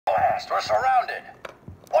fast. We're surrounded.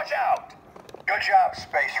 Watch out! Good job,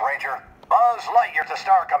 Space Ranger. Buzz Lightyear to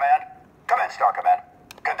Star Command. Come in, Star Command.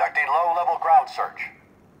 Conducting low-level ground search.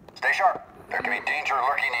 Stay sharp. There can be danger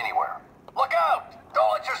lurking anywhere. Look out!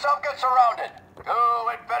 Don't let yourself get surrounded. To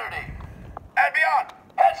infinity and beyond.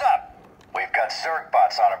 Heads up. We've got Zerg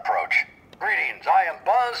bots on approach. Greetings, I am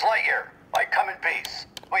Buzz Lightyear. I come in peace.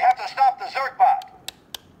 We have to stop the Zerg bot.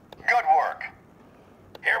 Good work.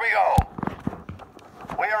 Here we go.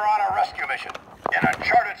 We are on a rescue mission in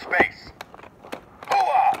uncharted space.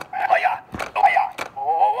 Hoo-ah! Hi-ya! Hi-ya! Whoa,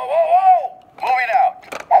 whoa, whoa, whoa, whoa! Moving out.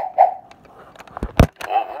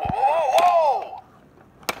 Whoa, whoa, whoa, whoa!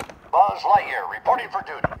 Buzz Lightyear reporting for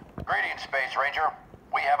duty. Greetings, Space Ranger.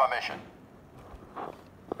 We have a mission.